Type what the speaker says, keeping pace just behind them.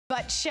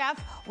But Chef,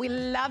 we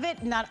love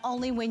it not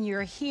only when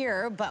you're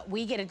here, but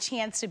we get a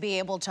chance to be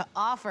able to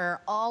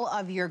offer all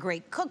of your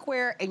great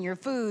cookware and your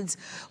foods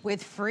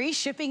with free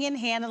shipping and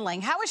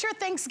handling. How was your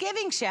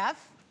Thanksgiving,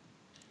 Chef?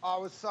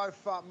 Oh, it was so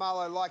fun,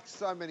 Marlo. Like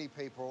so many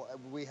people,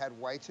 we had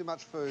way too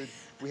much food.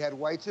 We had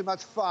way too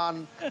much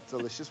fun,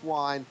 delicious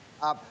wine.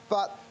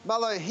 But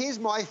Marlo, here's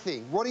my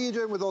thing. What are you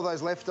doing with all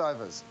those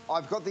leftovers?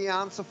 I've got the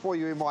answer for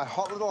you in my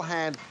hot little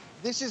hand.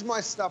 This is my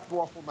stuffed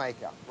waffle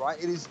maker, right?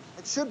 It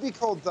should be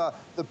called the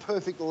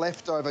perfect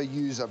leftover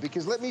user,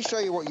 because let me show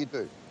you what you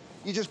do.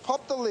 You just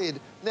pop the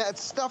lid. Now,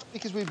 it's stuffed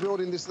because we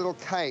built in this little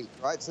cage,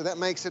 right? So that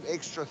makes it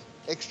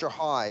extra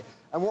high.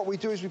 And what we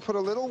do is we put a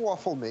little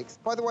waffle mix.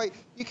 By the way,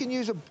 you can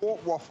use a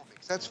bought waffle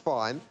mix, that's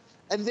fine.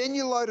 And then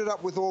you load it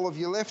up with all of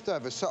your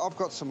leftovers. So I've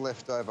got some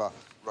leftover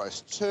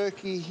roast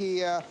turkey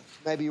here.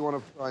 Maybe you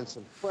want to throw in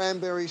some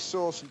cranberry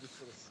sauce and just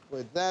sort of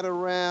spread that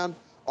around.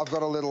 I've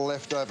got a little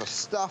leftover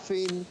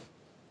stuffing,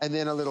 and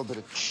then a little bit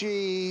of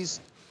cheese,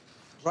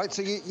 right?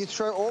 So you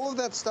throw all of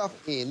that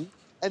stuff in,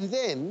 and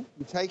then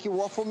you take your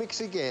waffle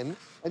mix again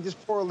and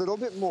just pour a little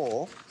bit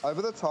more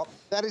over the top.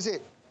 That is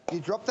it.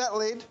 You drop that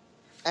lid,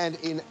 and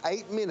in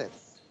 8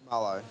 minutes,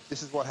 Marlo,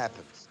 this is what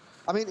happens.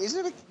 I mean,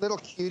 isn't it a little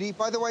cutie?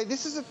 By the way,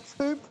 this is a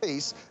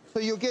two-piece,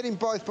 so you're getting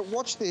both, but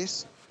watch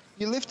this.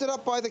 You lift it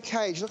up by the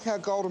cage. Look how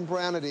golden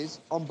brown it is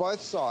on both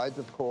sides,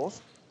 of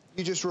course.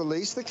 You just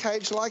release the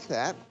cage like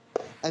that,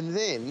 and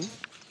then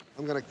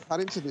I'm going to cut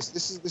into this.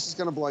 This is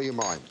going to blow your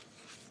mind.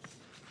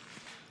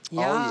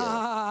 Yum.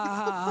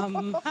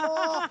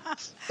 Oh, yeah.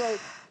 So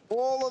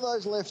all of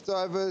those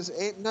leftovers,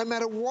 no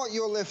matter what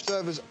your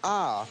leftovers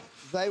are,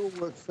 they will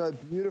work so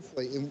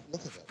beautifully. And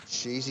look at that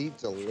cheesy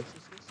deliciousness.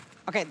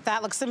 Okay,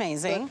 that looks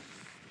amazing,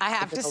 I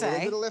have to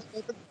say. A little bit of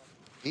leftover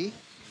coffee,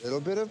 a little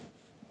bit of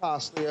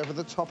parsley over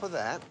the top of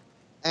that,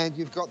 and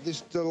you've got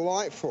this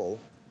delightful,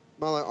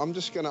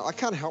 Marlo, I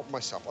can't help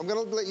myself. I'm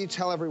going to let you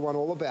tell everyone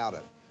all about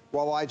it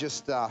while I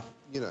just,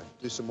 you know,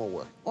 do some more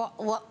work.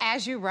 Well,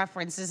 as you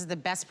referenced, this is the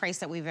best price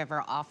that we've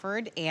ever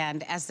offered.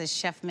 And as the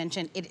chef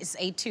mentioned, it is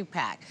a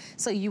 2-pack.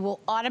 So you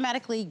will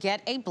automatically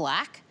get a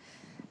black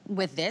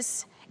with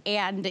this,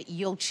 and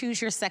you'll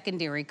choose your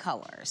secondary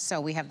color.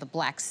 So we have the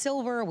black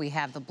silver, we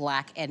have the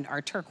black and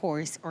our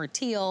turquoise or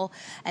teal,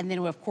 and then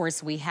of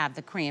course we have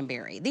the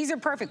cranberry. These are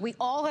perfect. We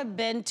all have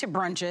been to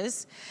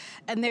brunches,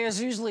 and there's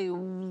usually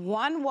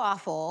one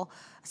waffle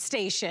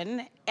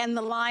station, and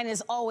the line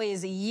is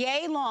always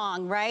yay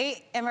long,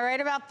 right? Am I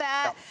right about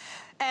that? Yep.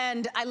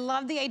 And I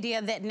love the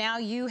idea that now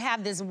you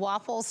have this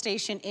waffle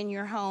station in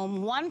your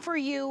home, one for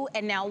you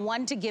and now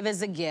one to give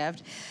as a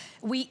gift.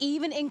 We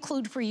even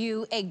include for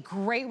you a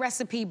great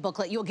recipe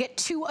booklet. You'll get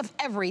 2 of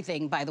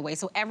everything, by the way,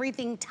 so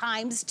everything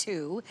times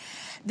 2.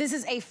 This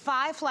is a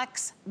 5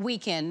 flex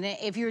weekend.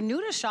 If you're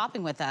new to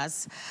shopping with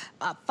us,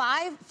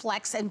 5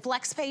 flex, and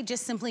flex pay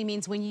just simply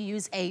means when you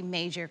use a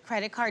major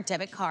credit card,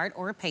 debit card,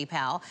 or a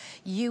PayPal,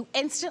 you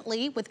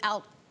instantly,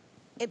 without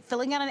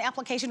filling out an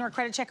application or a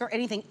credit check or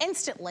anything,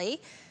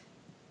 instantly,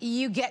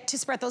 you get to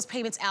spread those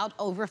payments out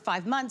over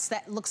 5 months.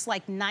 That looks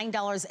like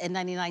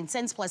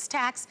 $9.99 plus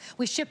tax.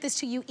 We ship this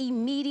to you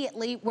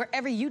immediately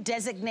wherever you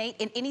designate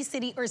in any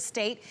city or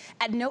state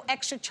at no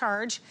extra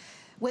charge,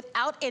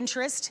 without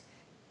interest,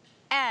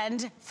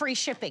 and free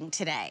shipping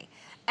today.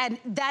 And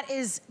that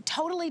is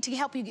totally to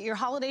help you get your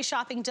holiday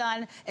shopping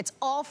done. It's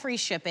all free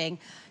shipping.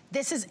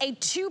 This is a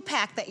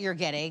 2-pack that you're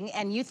getting,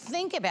 and you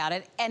think about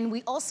it, and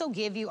we also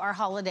give you our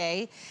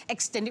holiday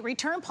extended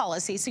return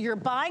policy. So you're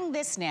buying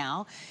this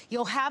now.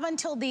 You'll have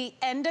until the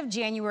end of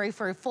January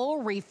for a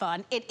full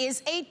refund. It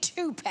is a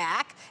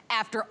 2-pack,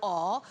 after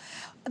all.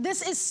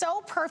 This is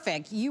so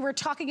perfect. You were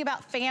talking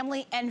about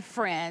family and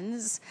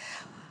friends.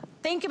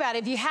 Think about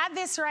it. If you had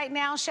this right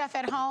now, chef,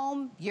 at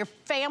home, your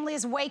family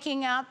is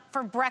waking up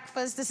for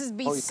breakfast. This is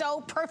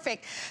so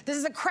perfect. This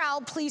is a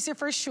crowd pleaser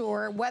for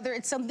sure, whether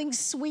it's something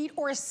sweet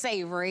or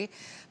savory.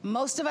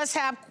 Most of us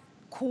have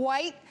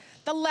quite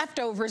the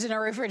leftovers in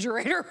our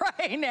refrigerator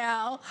right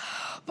now.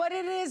 But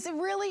it is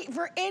really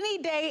for any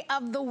day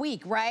of the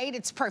week, right?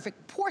 It's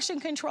perfect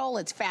portion control,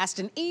 it's fast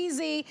and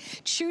easy.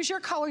 Choose your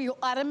color, you'll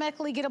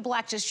automatically get a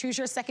black. Just choose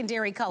your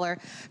secondary color.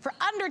 For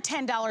under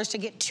 $10 to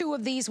get 2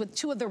 of these with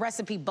 2 of the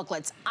recipe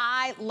booklets.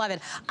 I love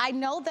it. I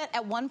know that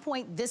at one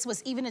point this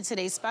was even in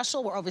today's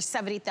special where over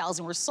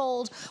 70,000 were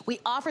sold. We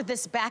offered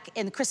this back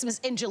in Christmas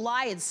in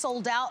July. It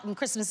sold out in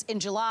Christmas in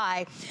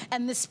July.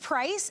 And this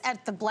price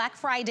at the Black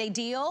Friday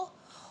deal,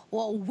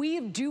 well,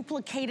 we've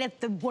duplicated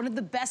one of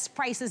the best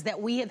prices that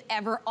we have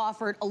ever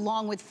offered,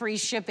 along with free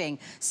shipping.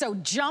 So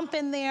jump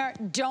in there,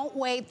 don't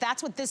wait.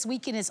 That's what this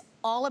weekend is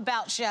all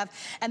about, chef.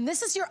 And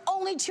this is your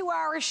only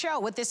 2-hour show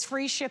with this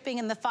free shipping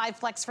and the 5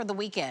 flex for the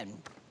weekend.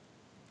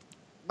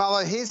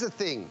 Marlo, here's the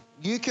thing.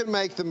 You can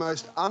make the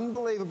most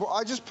unbelievable,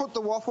 I just put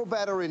the waffle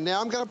batter in.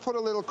 Now I'm gonna put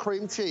a little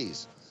cream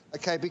cheese.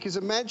 Okay, because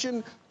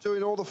imagine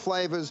doing all the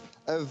flavors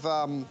of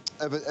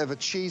a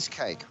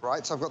cheesecake,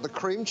 right? So I've got the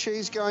cream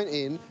cheese going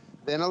in,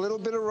 then a little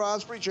bit of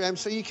raspberry jam.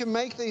 So you can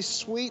make these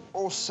sweet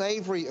or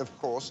savory, of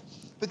course,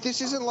 but this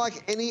isn't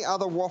like any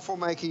other waffle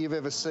maker you've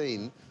ever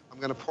seen. I'm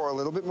going to pour a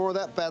little bit more of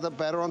that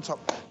batter on top.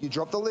 You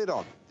drop the lid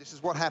on. This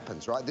is what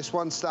happens, right? This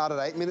one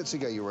started 8 minutes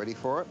ago. You ready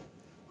for it?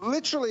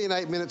 Literally in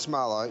 8 minutes,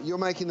 Marlo, you're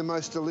making the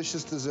most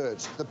delicious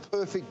desserts, the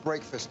perfect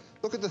breakfast.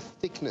 Look at the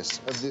thickness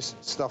of this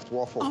stuffed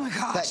waffle. Oh my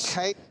gosh. That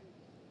cake,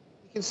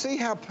 you can see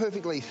how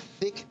perfectly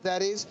thick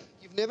that is.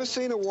 You've never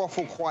seen a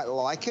waffle quite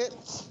like it.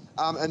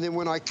 And then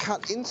when I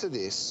cut into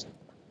this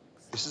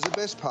is the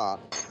best part.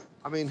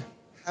 I mean,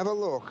 have a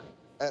look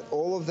at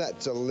all of that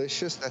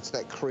delicious, that's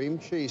that cream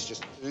cheese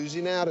just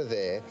oozing out of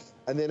there.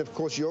 And then, of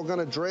course, you're going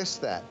to dress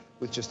that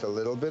with just a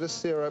little bit of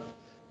syrup,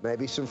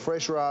 maybe some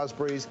fresh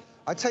raspberries.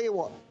 I tell you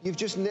what, you've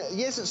just,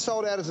 yes, it's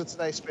sold out as a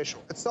Today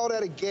Special. It sold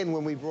out again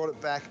when we brought it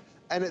back.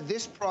 And at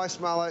this price,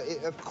 Marlo,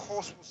 it, of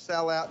course, will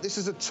sell out. This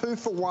is a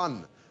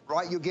 2-for-1,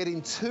 right? You're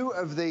getting 2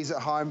 of these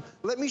at home.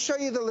 Let me show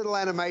you the little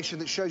animation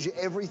that shows you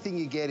everything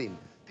you're getting.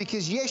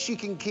 Because, yes, you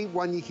can keep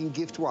one, you can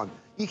gift one.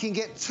 You can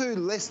get 2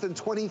 less than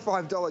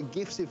 $25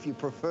 gifts if you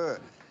prefer.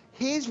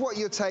 Here's what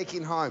you're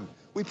taking home.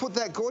 We put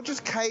that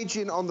gorgeous cage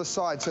in on the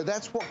side, so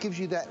that's what gives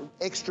you that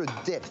extra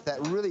depth,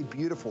 that really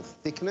beautiful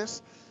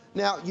thickness.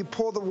 Now, you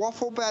pour the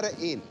waffle batter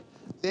in.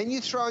 Then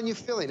you throw in your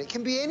filling. It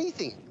can be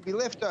anything. It can be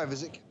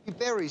leftovers, it can be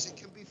berries, it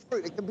can be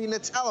fruit, it can be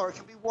Nutella, it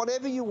can be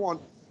whatever you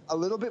want. A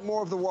little bit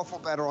more of the waffle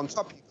batter on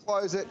top. You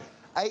close it.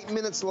 8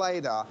 minutes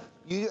later,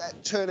 you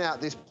turn out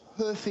this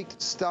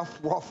perfect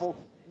stuffed waffle.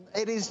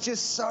 It is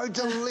just so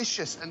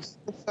delicious and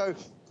so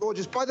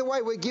gorgeous. By the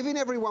way, we're giving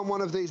everyone one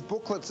of these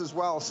booklets as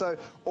well. So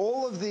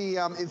all of the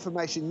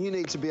information you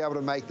need to be able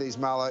to make these,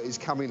 Marlo, is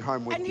coming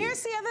home with you. And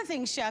here's the other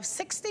thing, Chef.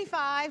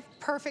 65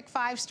 perfect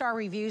 5-star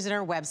reviews on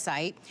our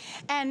website.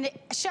 And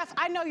Chef,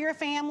 I know your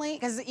family,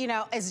 because, you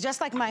know, it's just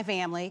like my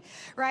family,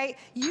 right?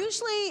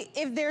 Usually,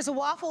 if there's a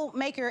waffle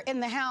maker in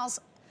the house,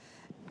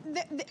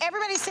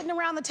 everybody's sitting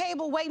around the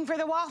table waiting for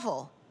the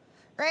waffle.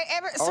 Right?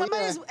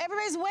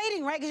 Everybody's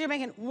waiting, right? Because you're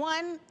making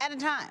one at a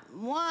time.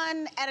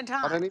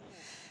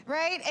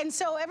 Right? And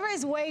so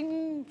everybody's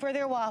waiting for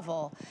their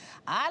waffle.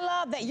 I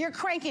love that you're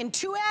cranking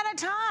 2 at a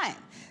time.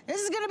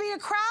 This is going to be a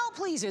crowd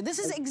pleaser. This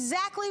is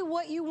exactly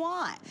what you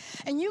want.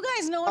 And you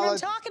guys know what I'm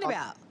talking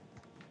about.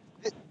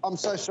 I'm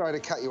so sorry to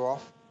cut you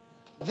off.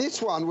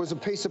 This one was a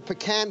piece of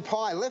pecan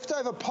pie,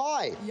 leftover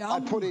pie. Yum. I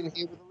put in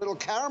here with a little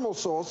caramel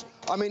sauce.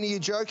 I mean, are you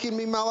joking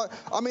me, Marlo?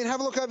 I mean, have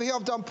a look over here.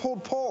 I've done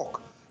pulled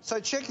pork. So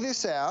check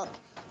this out.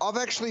 I've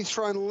actually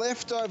thrown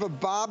leftover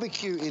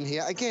barbecue in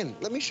here. Again,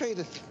 let me show you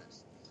the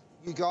thickness.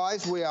 You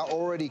guys, we are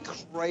already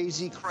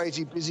crazy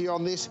busy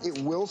on this. It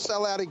will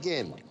sell out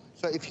again.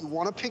 So if you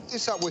want to pick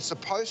this up, we're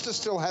supposed to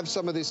still have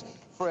some of this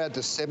for our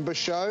December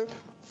show.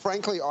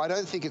 Frankly, I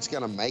don't think it's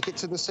going to make it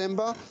to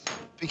December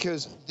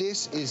because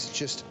this is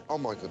just, oh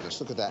my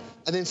goodness, look at that.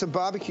 And then some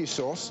barbecue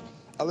sauce.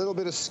 A little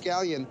bit of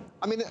scallion.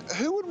 I mean,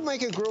 who would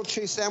make a grilled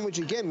cheese sandwich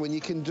again when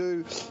you can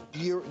do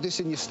this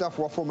in your stuffed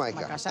waffle maker?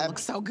 Oh my gosh, that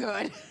looks so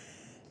good.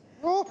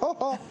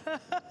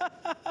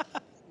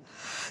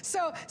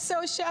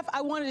 So, Chef,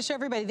 I wanted to show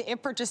everybody that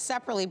it purchased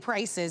separately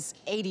prices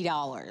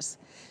 $80.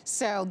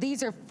 So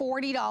these are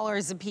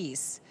 $40 a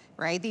piece.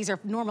 Right? These are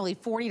normally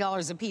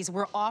 $40 a piece.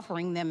 We're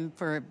offering them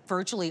for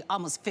virtually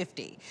almost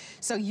 $50.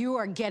 So you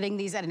are getting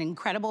these at an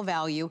incredible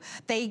value.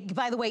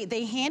 By the way,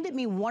 they handed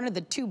me one of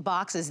the 2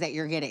 boxes that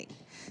you're getting.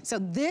 So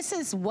this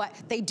is what,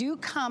 they do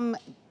come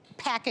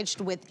packaged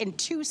with in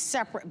 2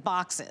 separate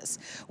boxes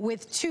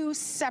with 2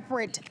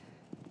 separate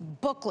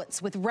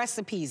booklets with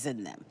recipes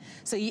in them.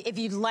 So if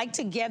you'd like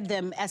to give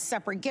them as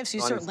separate gifts,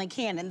 you certainly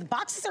can. And the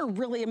boxes are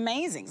really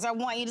amazing. So I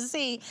want you to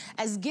see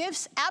as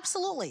gifts,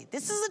 absolutely.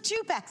 This is a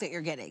 2-pack that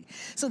you're getting.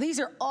 So these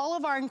are all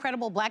of our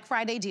incredible Black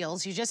Friday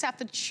deals. You just have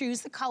to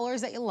choose the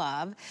colors that you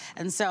love.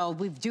 And so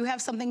we do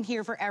have something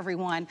here for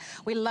everyone.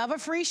 We love a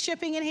free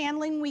shipping and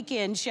handling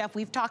weekend, Chef.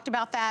 We've talked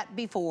about that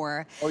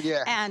before. Oh,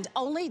 yeah. And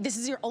this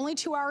is your only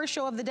 2-hour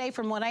show of the day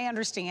from what I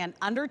understand,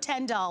 under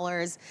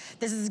 $10.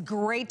 This is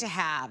great to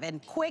have.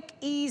 And quick,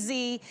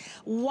 easy,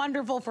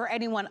 wonderful for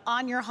anyone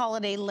on your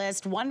holiday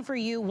list. One for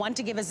you, one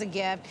to give as a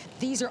gift.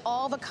 These are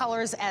all the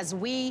colors as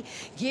we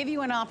give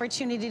you an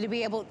opportunity to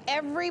be able,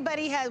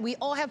 we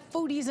all have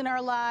foodies in our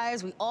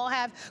lives, we all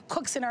have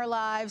cooks in our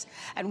lives,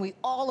 and we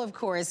all, of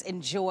course,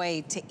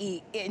 enjoy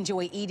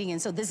eating. And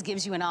so this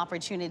gives you an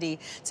opportunity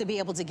to be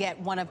able to get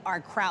one of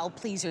our crowd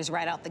pleasers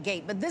right out the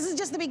gate. But this is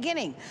just the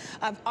beginning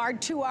of our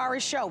 2-hour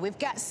show. We've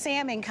got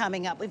salmon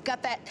coming up. We've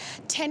got that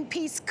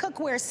 10-piece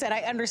cookware set. I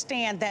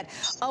understand that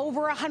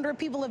over 100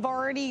 people have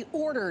already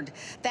ordered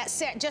that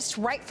set just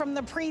right from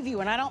the preview,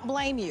 and I don't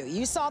blame you.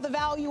 You saw the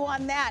value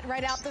on that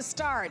right out the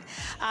start.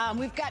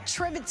 We've got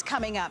trivets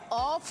coming up,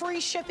 all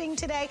free shipping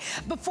today.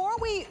 Before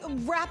we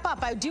wrap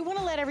up, I do want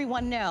to let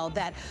everyone know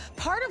that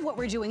part of what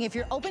we're doing, if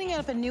you're opening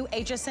up a new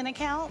HSN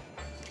account,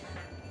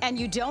 and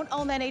you don't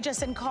own that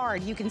HSN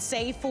card, you can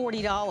save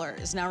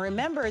 $40. Now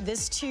remember,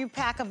 this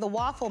 2-pack of the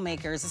waffle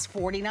makers is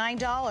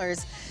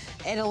 $49.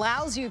 It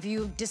allows you, if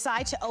you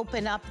decide to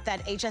open up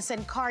that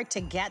HSN card,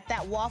 to get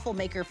that waffle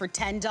maker for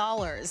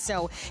 $10.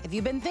 So if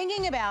you've been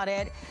thinking about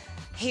it,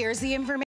 here's the information.